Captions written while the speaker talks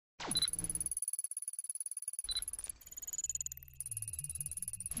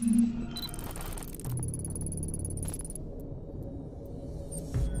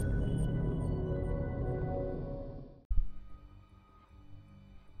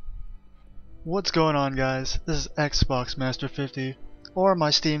What's going on, guys? This is Xbox Master 50, or my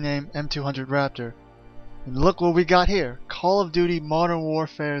Steam name M200 Raptor. And look what we got here, Call of Duty Modern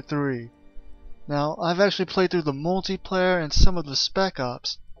Warfare 3. Now, I've actually played through the multiplayer and some of the Spec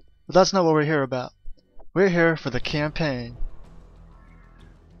Ops, but that's not what we're here about. We're here for the campaign.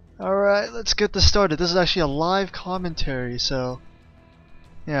 Alright, let's get this started. This is actually a live commentary, so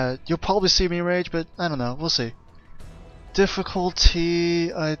yeah, you'll probably see me rage, but I don't know, we'll see.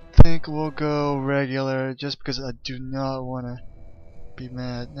 Difficulty, I think we'll go regular, just because I do not want to be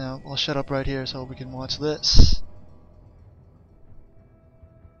mad. Now, I'll shut up right here so we can watch this.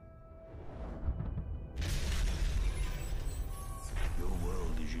 Your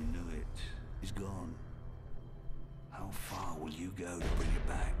world as you knew it is gone. How far will you go to bring it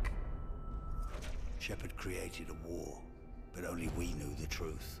back? Shepard created a war, but only we knew the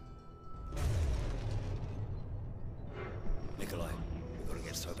truth. Nikolai, we've got to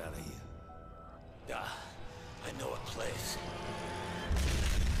get Soap out of here. Ah, I know a place.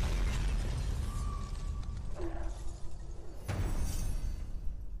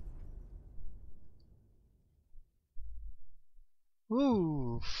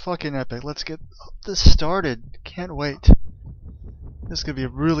 Ooh, fucking epic. Let's get this started. Can't wait. This is gonna be a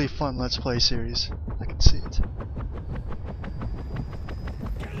really fun Let's Play series. I can see it.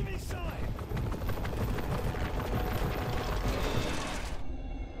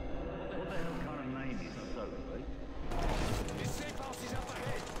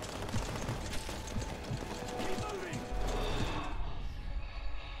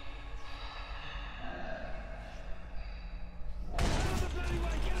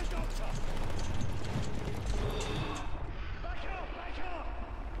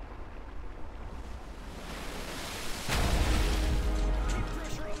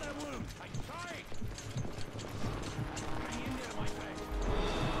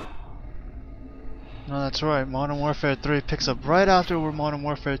 No, that's right. Modern Warfare 3 picks up right after where Modern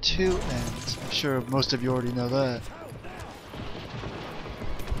Warfare 2 ends. I'm sure most of you already know that.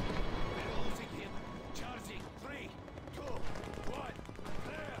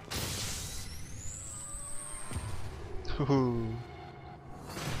 Ooh.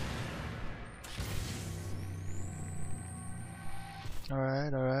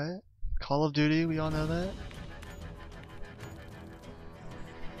 Alright, alright. Call of Duty, we all know that.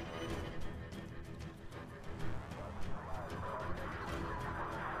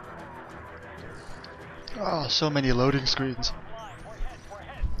 Oh, so many loading screens.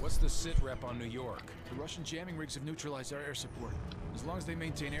 What's the sit rep on New York? The Russian jamming rigs have neutralized our air support. As long as they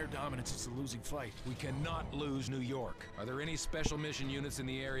maintain air dominance, it's a losing fight. We cannot lose New York. Are there any special mission units in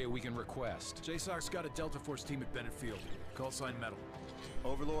the area we can request? JSOC's got a Delta Force team at Bennett Field. Call sign Metal.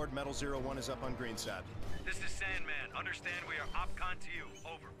 Overlord, Metal 01 is up on Greenside. This is Sandman. Understand we are OpCon to you.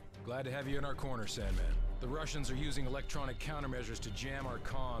 Over. Glad to have you in our corner, Sandman. The Russians are using electronic countermeasures to jam our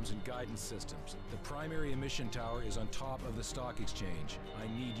comms and guidance systems. The primary emission tower is on top of the stock exchange. I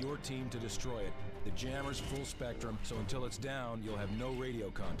need your team to destroy it. The jammer's full spectrum, so until it's down, you'll have no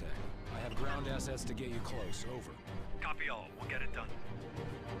radio contact. I have ground assets to get you close. Over. Copy all. We'll get it done.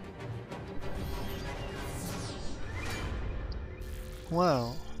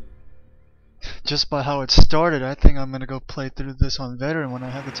 Well, just by how it started, I think I'm gonna go play through this on Veteran when I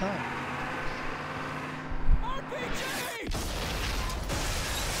have the time.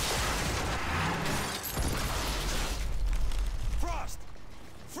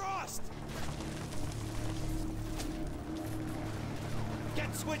 Frost!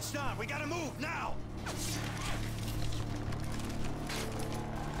 Get switched on! We gotta move now!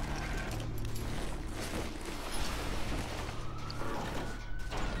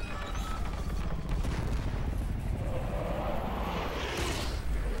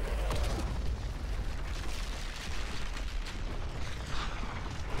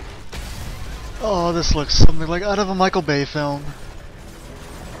 Oh, this looks something like out of a Michael Bay film.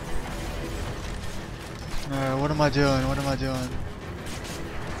 Alright, what am I doing? What am I doing?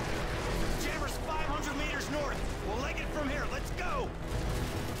 Jammer's 500 meters north. We'll leg it from here. Let's go!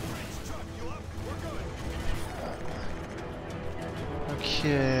 Truck, you up? We're good.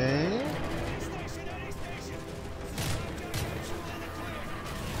 Okay.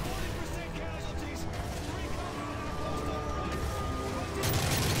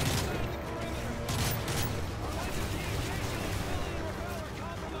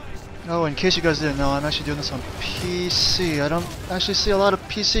 Oh, in case you guys didn't know, I'm actually doing this on PC. I don't actually see a lot of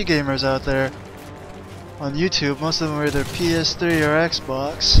PC gamers out there on YouTube. Most of them are either PS3 or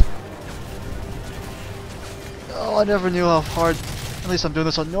Xbox. Oh, I never knew how hard At least I'm doing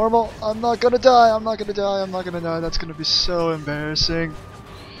this on normal. I'm not gonna die. I'm not gonna die. I'm not gonna die. That's gonna be so embarrassing.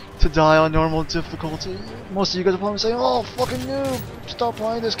 to die on normal difficulty. Most of you guys are probably saying, "Oh, fucking noob! Stop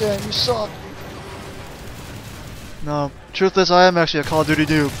playing this game. You suck." No, truth is, I am actually a Call of Duty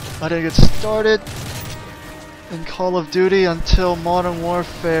noob. I didn't get started in Call of Duty until Modern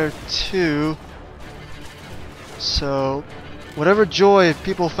Warfare 2. So, whatever joy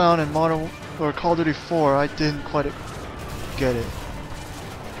people found in Modern or Call of Duty 4, I didn't quite get it.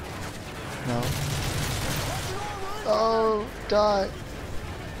 No. Oh, die.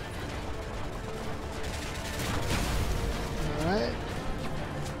 Alright.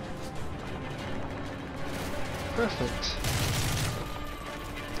 Perfect.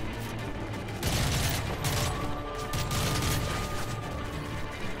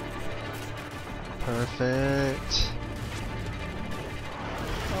 Perfect.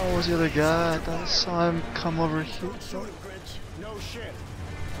 Oh, where's the other guy? I saw him come over here. No shit.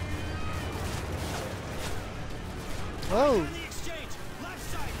 Oh!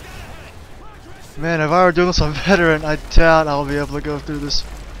 Man, if I were doing some veteran, I doubt I'll be able to go through this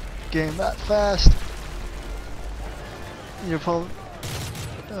game that fast. You're probably...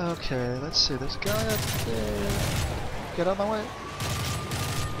 Okay, let's see. There's a guy up there. Get out of my way.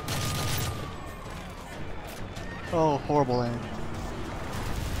 Oh, horrible aim.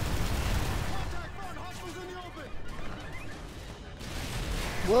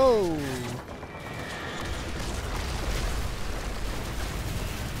 Whoa!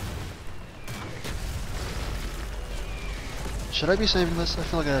 Should I be saving this? I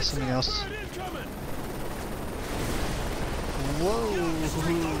feel like I have something else. Whoa!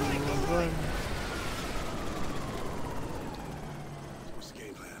 Run. What's the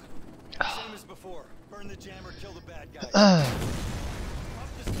game plan? Same as before. Burn the jammer, kill the bad guy. Up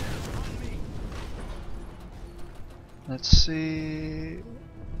the stairs, on me. Let's see.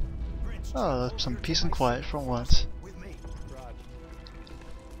 Oh, some peace and quiet for once. With me. Roger.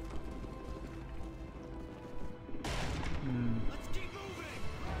 Let's keep moving.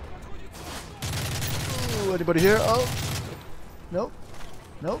 Ooh, anybody here? Oh! Nope.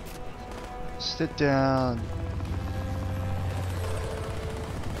 Nope. Sit down.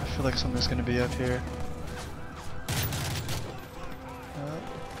 I feel like something's gonna be up here.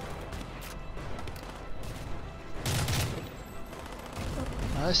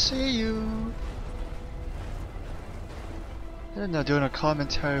 I see you. I didn't know doing a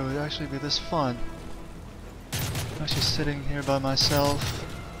commentary would actually be this fun. I'm actually sitting here by myself,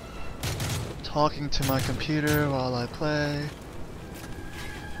 talking to my computer while I play.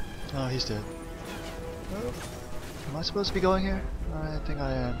 Oh, he's dead. Oh, am I supposed to be going here? I think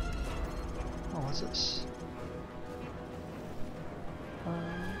I am. Oh, what's this?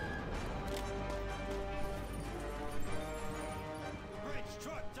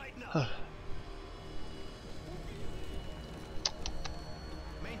 Huh.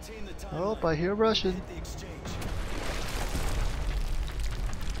 Oh, I hear Russian.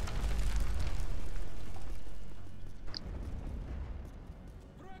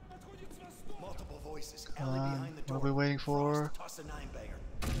 Multiple voices. What are we waiting for?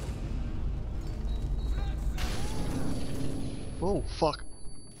 Oh, fuck.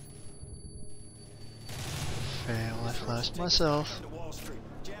 Fail, I flashed myself.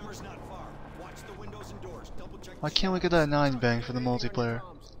 Why can't we get that 9 bang for the multiplayer?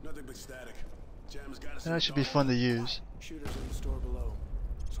 That should be fun to use. Shooters in the store below.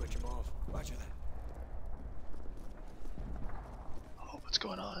 Switch them off. Roger that. Oh, what's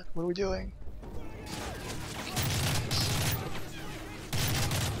going on? What are we doing?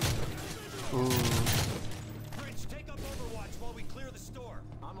 Ooh. Bridge, take up Overwatch while we clear the store.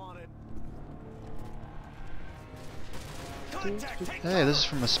 I'm on it. Hey, this is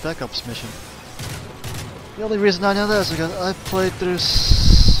from a Spec Ops mission. The only reason I know that is because I've played through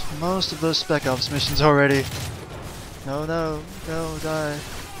most of those Spec Ops missions already. No, no, no, die.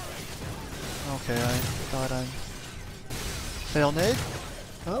 Okay, I thought I fail nade.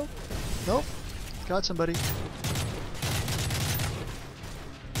 Oh, nope, got somebody.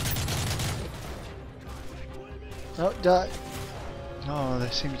 Oh, die. Oh, they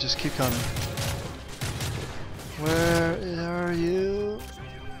seem to just keep coming. Where are you?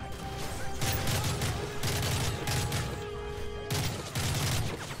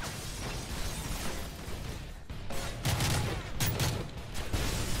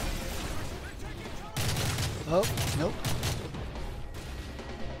 Oh, nope.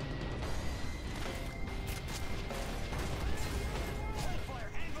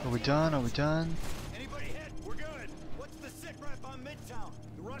 Are we done? Are we done? Anybody hit? We're good. What's the sit rep on Midtown?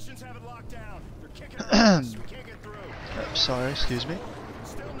 The Russians have it locked down. They're kicking our ass. We can't get through. Sorry, excuse me.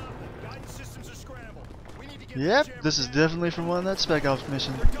 Still nothing. Guidance systems are scrambled. We need to Yep, this is definitely from one of that Spec Ops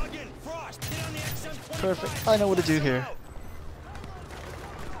mission. Perfect. I know what to do here.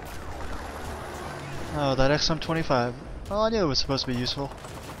 Oh, that XM25. Oh, I knew it was supposed to be useful.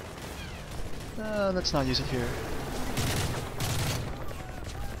 Let's not use it here.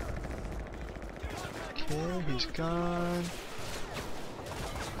 Okay, he's gone.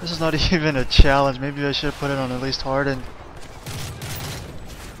 This is not even a challenge. Maybe I should have put it on at least hardened.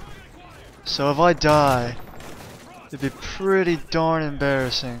 So if I die, it'd be pretty darn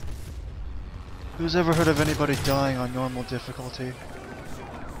embarrassing. Who's ever heard of anybody dying on normal difficulty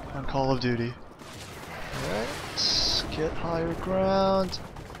on Call of Duty? Let's get higher ground.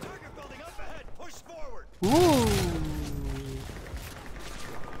 Woo!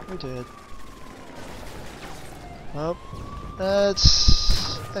 We're dead. Oh,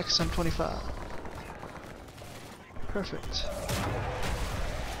 that's XM25. Perfect.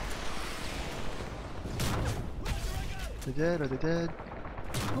 They dead? Are they dead?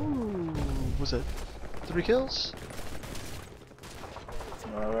 Ooh, was it 3 kills?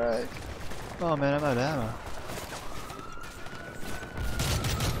 Alright. Oh man, I'm out of ammo.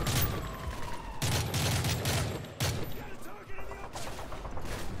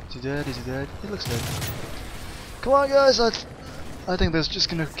 Is he dead? Is he dead? He looks dead. Come on guys, I think that's just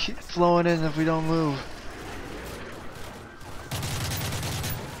gonna keep flowing in if we don't move.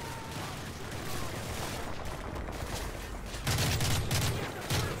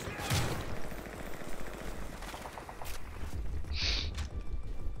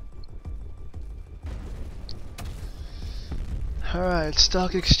 Alright,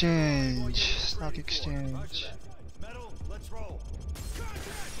 stock exchange. Stock exchange.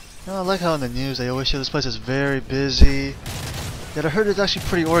 I like how in the news they always show this place is very busy. Yet I heard it's actually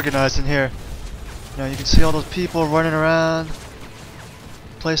pretty organized in here. You know, you can see all those people running around,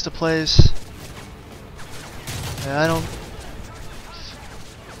 place to place. Yeah, I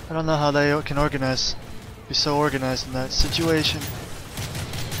don't know how they can be so organized in that situation.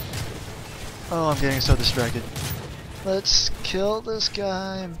 Oh, I'm getting so distracted. Let's kill this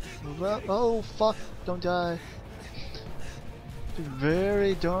guy. Move up. Oh fuck! Don't die.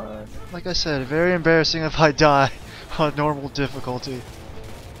 Very darn, like I said, very embarrassing if I die on normal difficulty.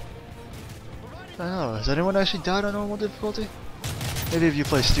 I don't know, has anyone actually died on normal difficulty? Maybe if you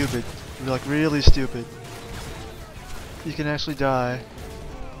play stupid, you're like really stupid, you can actually die.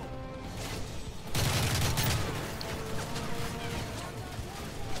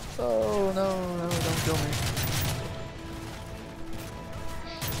 Oh no, no, don't kill me.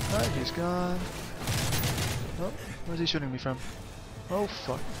 Alright, he's gone. Oh, where's he shooting me from? Oh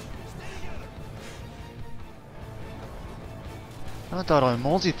fuck. I thought on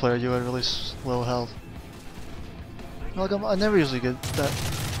multiplayer you had really low health. Like I never usually get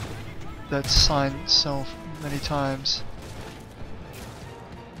that sign so many times.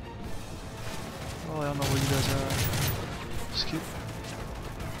 Oh, I don't know where you guys are. Just keep.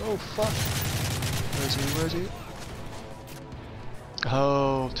 Oh fuck. Where is he? Where is he?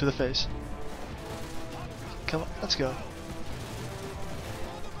 Oh, to the face. Come on, let's go.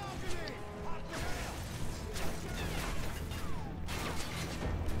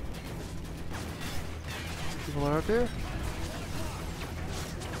 People are up here.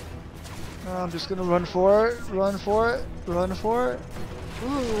 I'm just gonna run for it, run for it, run for it.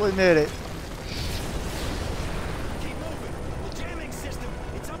 Ooh, we made it. Keep moving. The jamming system,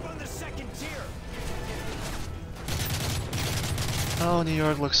 it's up on the 2nd tier. Oh, New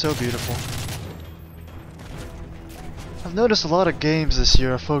York looks so beautiful. I've noticed a lot of games this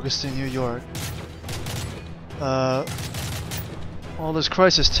year are focused in New York. Well, there's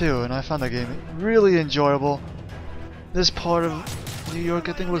Crisis 2, and I found that game really enjoyable. This part of New York,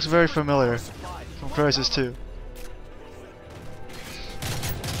 I think, looks very familiar from Crisis 2.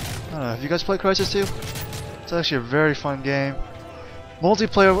 I don't know, have you guys played Crisis 2? It's actually a very fun game.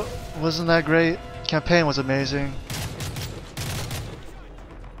 Multiplayer wasn't that great, campaign was amazing.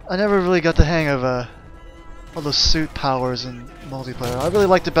 I never really got the hang of all those suit powers in multiplayer. I really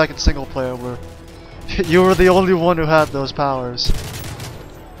liked it back in single player where you were the only one who had those powers.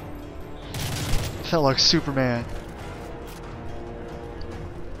 Felt like Superman.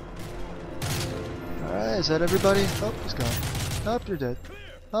 Alright, is that everybody? Oh, he's gone. Oh, you're dead.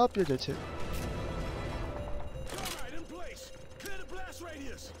 Oh, you're dead too. Alright, in place. Clear the blast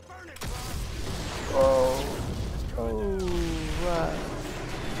radius. Burn it, Oh. Oh, right.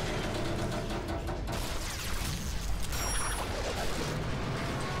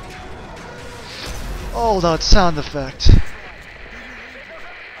 Oh, that sound effect.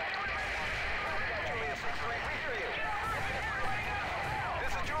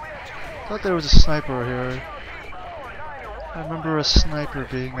 Thought there was a sniper here. I remember a sniper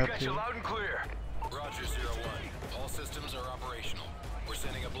being We up got you here. loud and clear. Roger, 01. All systems are operational. We're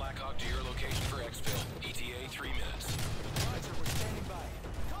sending a Black Hawk to your location for exfil. ETA 3 minutes. Roger, we're standing by.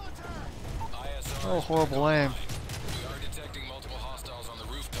 ISR Oh, is horrible back aim. online. We are detecting multiple hostiles on the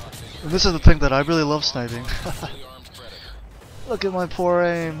rooftops in your And this is the thing that I really love sniping. fully armed predator. Look at my poor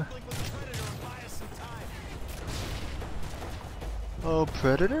aim. Link with the Predator and buy us some time. Oh,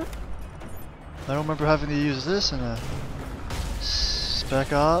 Predator? I don't remember having to use this in a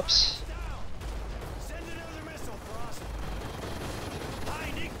Spec Ops. Send another missile, Frost.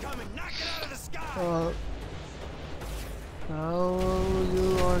 Hind incoming. Knock it out of the sky. Oh,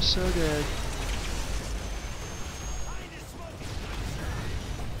 you are so dead. Hind is smoking.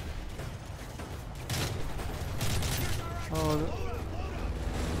 Oh,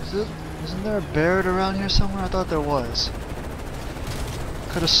 isn't there a Barrett around here somewhere? I thought there was.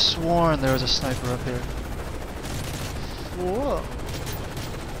 Could have sworn there was a sniper up here. Whoa.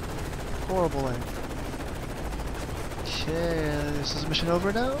 Horrible aim. Okay, is this mission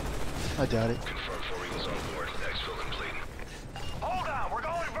over now? I doubt it. Confirm 4 Eagles on board. Exfil complete. Hold on, we're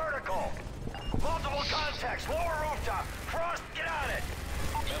going vertical. Multiple contacts, lower rooftop. Frost, get on it.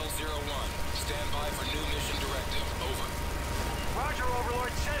 Metal 01. Stand by for new mission directive. Over. Roger,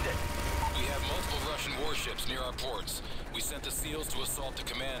 Overlord, send it. We have multiple Russian warships near our ports. We sent the SEALs to assault the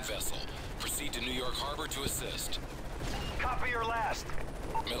command vessel. Proceed to New York Harbor to assist. Copy your last.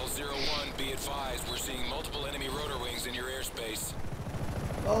 Metal 01, be advised, we're seeing multiple enemy rotor wings in your airspace.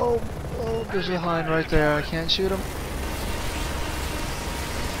 Oh, there's a hind right there. I can't shoot him.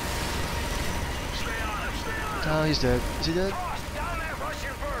 Stay on him, stay on him. Oh, he's dead. Is he dead? Frost, down that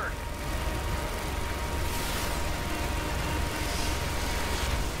Russian bird.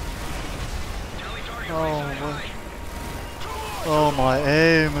 Tally target Oh, right what? high. Oh, my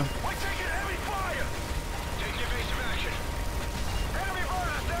aim. We're taking heavy fire. Taking evasive action. Enemy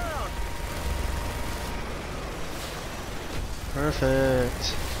burners down.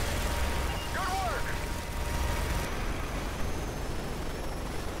 Perfect. Good work.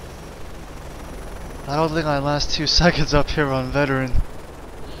 I don't think I last 2 seconds up here on veteran.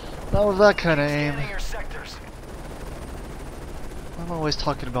 Not with that kind of aim. Scanning your sectors. I'm always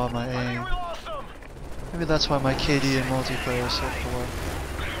talking about my I think aim. we lost them. Maybe that's why my KD in multiplayer is so poor.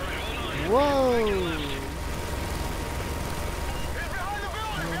 Whoa! He's behind the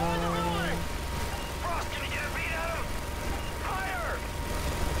building. Reloading. Frost, can you get a beat at him? Fire.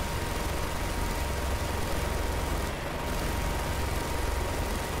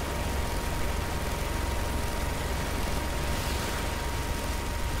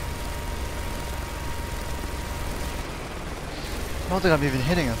 I don't think I'm even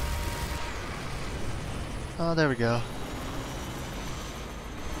hitting him. Oh, there we go.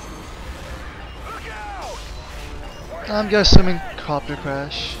 Look out. I'm assuming copter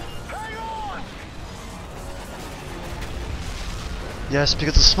crash. Hang on. Yes,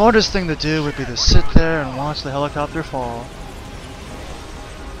 because the smartest thing to do would be to sit there and watch the helicopter fall.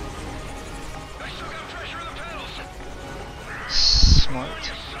 They still got pressure in the pedals. Smart. You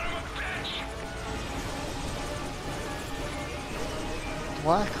son of a bitch.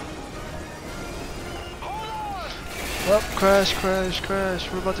 Black. Hold on. Oh, crash, crash,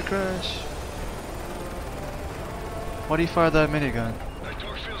 crash. We're about to crash. Why do you fire that minigun? That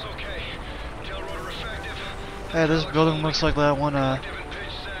torque feels okay. Tail rotor effective. Hey, this building looks like that one, Active and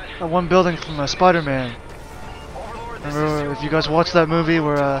pitch set. that one building from Spider-Man. Overlord, this Remember, is if you guys watched that movie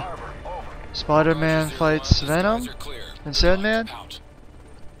where Harbor. Over. Spider-Man Roger, 01, fights the skies Venom are clear. and Sandman? Out.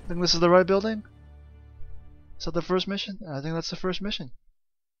 I think this is the right building. Is that the first mission? I think that's the first mission.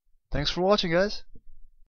 Thanks for watching, guys.